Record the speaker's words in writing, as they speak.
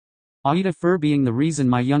AITA for being the reason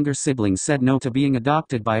my younger siblings said no to being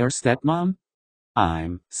adopted by our stepmom?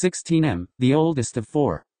 I'm 16M, the oldest of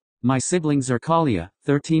 4. My siblings are Calia,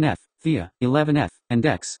 13F, Thea, 11F, and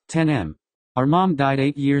Dex, 10M. Our mom died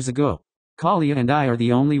 8 years ago. Calia and I are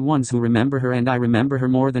the only ones who remember her, and I remember her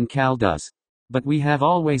more than Cal does. But we have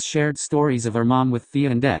always shared stories of our mom with Thea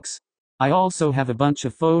and Dex. I also have a bunch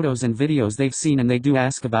of photos and videos they've seen, and they do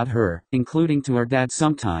ask about her, including to our dad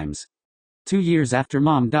sometimes. 2 years after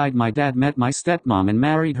mom died, my dad met my stepmom and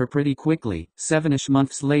married her pretty quickly, 7-ish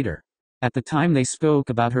months later. At the time they spoke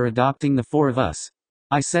about her adopting the 4 of us.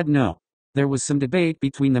 I said no. There was some debate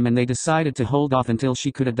between them and they decided to hold off until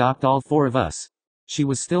she could adopt all 4 of us. She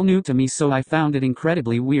was still new to me, so I found it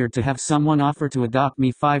incredibly weird to have someone offer to adopt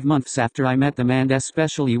me 5 months after I met them, and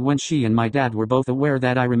especially when she and my dad were both aware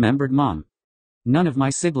that I remembered mom. None of my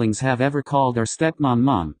siblings have ever called our stepmom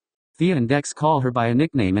mom. Thea and Dex call her by a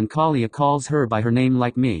nickname and Calia calls her by her name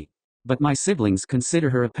like me. But my siblings consider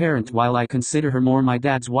her a parent while I consider her more my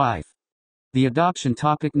dad's wife. The adoption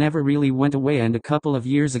topic never really went away, and a couple of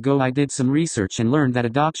years ago I did some research and learned that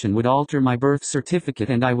adoption would alter my birth certificate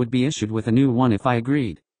and I would be issued with a new one if I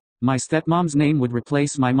agreed. My stepmom's name would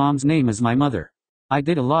replace my mom's name as my mother. I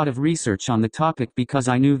did a lot of research on the topic because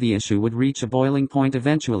I knew the issue would reach a boiling point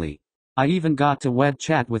eventually. I even got to web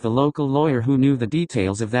chat with a local lawyer who knew the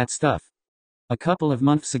details of that stuff. A couple of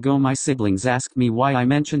months ago my siblings asked me why I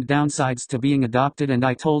mentioned downsides to being adopted, and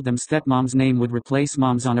I told them stepmom's name would replace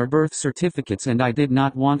mom's on our birth certificates and I did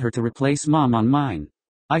not want her to replace mom on mine.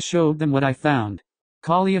 I showed them what I found.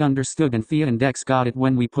 Calia understood and Thea and Dex got it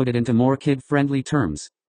when we put it into more kid-friendly terms.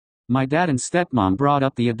 My dad and stepmom brought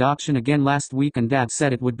up the adoption again last week, and dad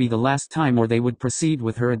said it would be the last time or they would proceed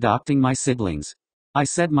with her adopting my siblings. I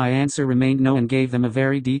said my answer remained no and gave them a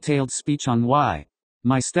very detailed speech on why.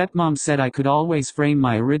 My stepmom said I could always frame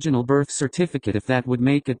my original birth certificate if that would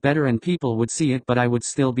make it better and people would see it, but I would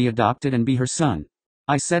still be adopted and be her son.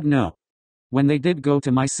 I said no. When they did go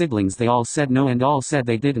to my siblings they all said no, and all said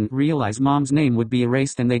they didn't realize mom's name would be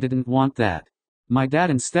erased and they didn't want that. My dad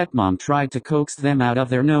and stepmom tried to coax them out of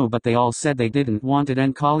their no, but they all said they didn't want it,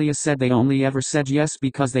 and Calia said they only ever said yes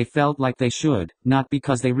because they felt like they should, not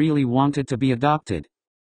because they really wanted to be adopted.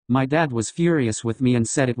 My dad was furious with me and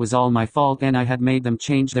said it was all my fault and I had made them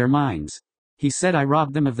change their minds. He said I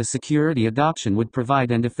robbed them of the security adoption would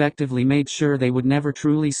provide and effectively made sure they would never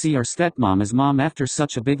truly see our stepmom as mom after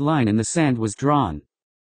such a big line in the sand was drawn.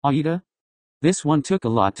 AITA? This one took a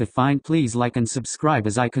lot to find. Please like and subscribe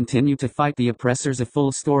as I continue to fight the oppressors of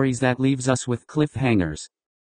full stories that leaves us with cliffhangers.